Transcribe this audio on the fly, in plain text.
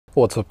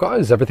What's up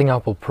guys, Everything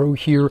Apple Pro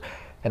here,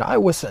 and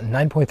iOS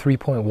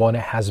 9.3.1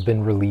 has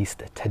been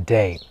released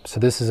today. So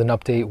this is an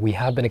update we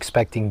have been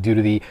expecting due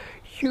to the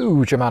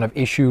huge amount of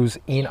issues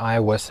in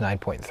iOS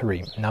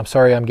 9.3. Now I'm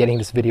sorry I'm getting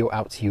this video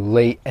out to you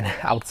late and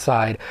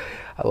outside.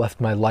 I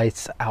left my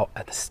lights out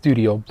at the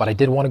studio, but I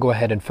did want to go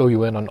ahead and fill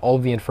you in on all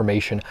of the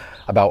information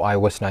about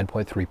iOS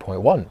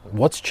 9.3.1.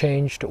 What's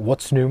changed,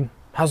 what's new,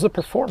 how's the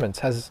performance,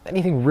 has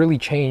anything really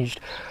changed,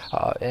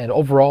 and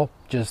overall,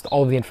 just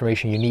all of the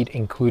information you need,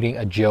 including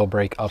a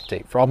jailbreak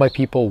update. For all my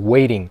people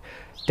waiting,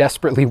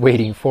 desperately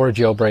waiting for a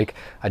jailbreak,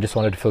 I just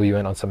wanted to fill you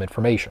in on some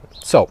information.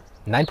 So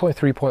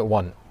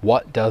 9.3.1,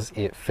 what does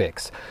it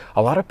fix?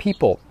 A lot of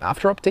people,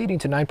 after updating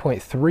to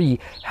 9.3,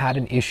 had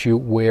an issue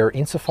where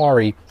in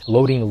Safari,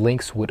 loading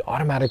links would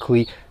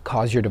automatically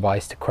cause your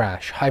device to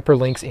crash.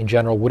 Hyperlinks in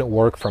general wouldn't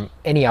work from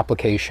any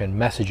application,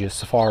 messages,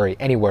 Safari,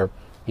 anywhere.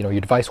 You know,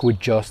 your device would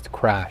just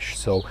crash.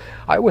 So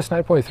iOS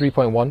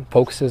 9.3.1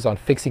 focuses on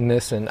fixing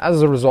this, and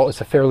as a result, it's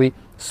a fairly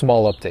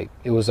small update.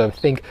 It was, I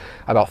think,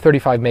 about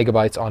 35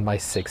 megabytes on my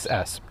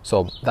 6S.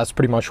 So that's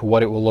pretty much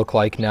what it will look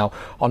like. Now,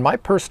 on my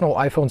personal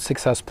iPhone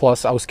 6S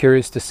Plus, I was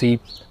curious to see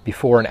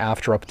before and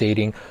after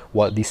updating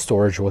what the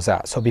storage was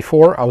at. So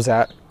before, I was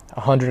at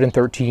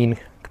 113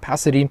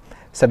 capacity,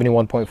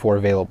 71.4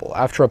 available.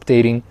 After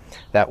updating,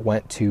 that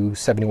went to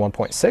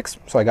 71.6.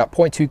 So I got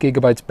 0.2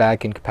 gigabytes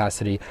back in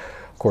capacity.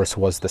 Course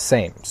was the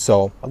same,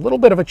 so a little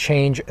bit of a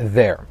change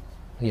there.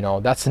 You know,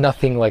 that's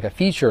nothing like a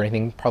feature or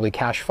anything, probably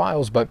cache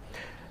files, but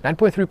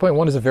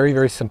 9.3.1 is a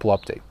very simple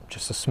update,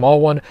 just a small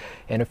one,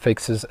 and it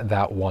fixes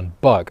that one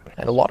bug.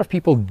 And a lot of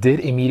people did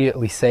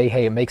immediately say,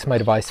 hey, it makes my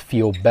device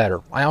feel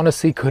better. I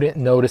honestly couldn't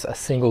notice a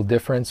single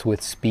difference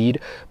with speed,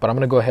 but I'm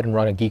gonna go ahead and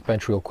run a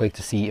Geekbench real quick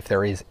to see if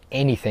there is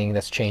anything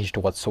that's changed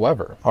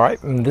whatsoever. All right,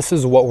 and this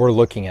is what we're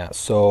looking at.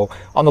 So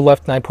on the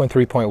left,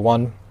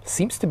 9.3.1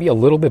 seems to be a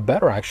little bit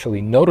better,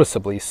 actually,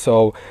 noticeably.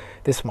 So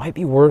this might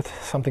be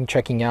worth something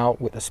checking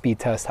out with a speed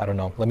test. I don't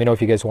know. Let me know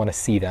if you guys want to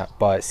see that.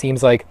 But it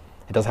seems like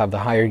it does have the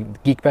higher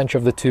Geekbench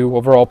of the two.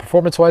 Overall,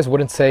 performance-wise,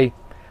 wouldn't say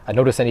I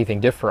noticed anything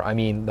different. I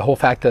mean, the whole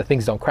fact that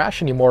things don't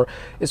crash anymore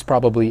is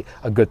probably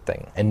a good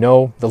thing. And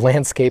no, the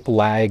landscape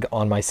lag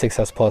on my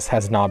 6S Plus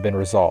has not been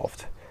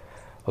resolved.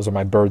 Those are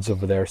my birds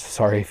over there.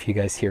 Sorry if you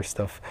guys hear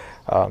stuff.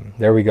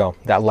 There we go.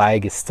 That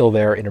lag is still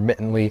there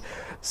intermittently.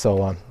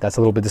 So that's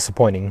a little bit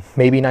disappointing.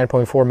 Maybe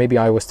 9.4, maybe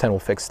iOS 10 will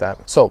fix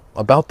that. So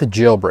about the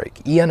jailbreak,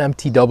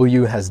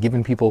 ENMTW has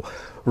given people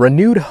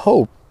renewed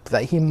hope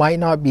that he might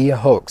not be a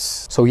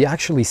hoax. So he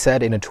actually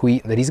said in a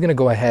tweet that he's going to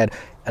go ahead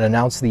and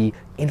announce the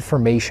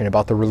information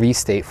about the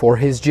release date for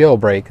his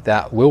jailbreak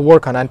that will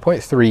work on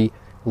 9.3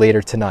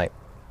 later tonight.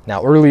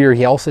 Now, earlier,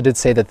 he also did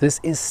say that this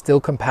is still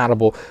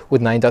compatible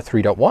with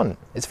 9.3.1.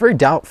 It's very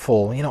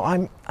doubtful. You know,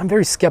 I'm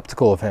very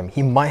skeptical of him.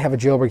 He might have a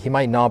jailbreak, he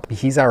might not.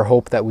 He's our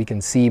hope that we can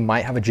see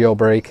might have a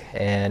jailbreak.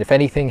 And if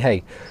anything,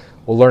 hey,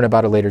 we'll learn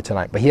about it later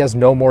tonight. But he has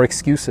no more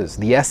excuses.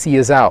 The SE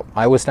is out.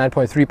 iOS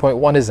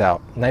 9.3.1 is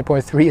out.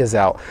 9.3 is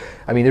out.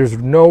 I mean, there's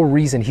no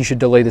reason he should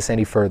delay this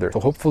any further. So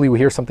hopefully we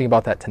hear something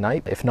about that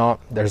tonight. If not,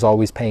 there's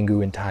always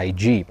Pangu and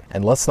Taiji.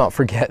 And let's not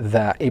forget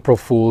that April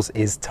Fool's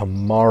is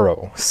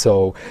tomorrow.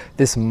 So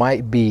this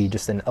might be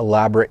just an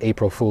elaborate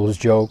April Fool's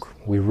joke.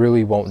 We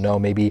really won't know.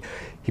 Maybe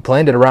he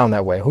planned it around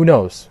that way. Who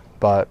knows?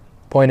 But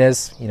point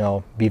is, you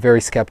know, be very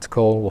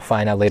skeptical. We'll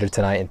find out later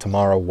tonight and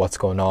tomorrow what's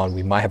going on.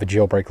 We might have a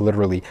jailbreak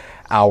literally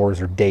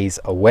hours or days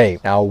away.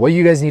 Now, what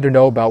you guys need to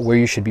know about where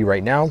you should be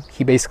right now,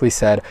 he basically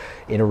said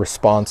in a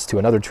response to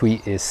another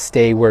tweet, is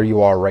stay where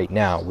you are right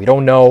now. We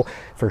don't know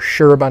for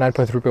sure about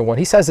 9.3.1.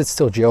 He says it's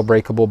still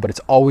jailbreakable, but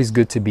it's always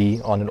good to be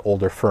on an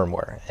older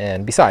firmware.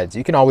 And besides,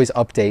 you can always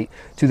update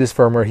to this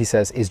firmware he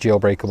says is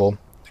jailbreakable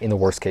in the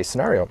worst case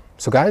scenario.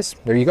 So guys,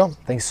 there you go.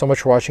 Thanks so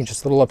much for watching.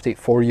 Just a little update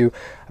for you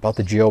about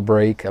the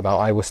jailbreak, about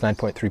iOS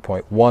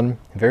 9.3.1.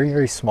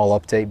 Very small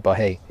update, but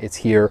hey, it's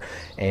here.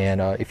 And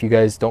if you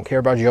guys don't care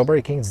about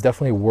jailbreaking, it's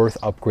definitely worth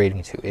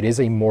upgrading to. It is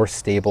a more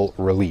stable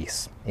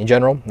release. In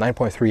general,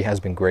 9.3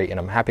 has been great, and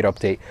I'm happy to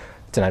update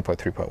to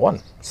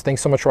 9.3.1. So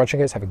thanks so much for watching,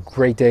 guys. Have a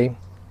great day.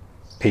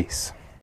 Peace.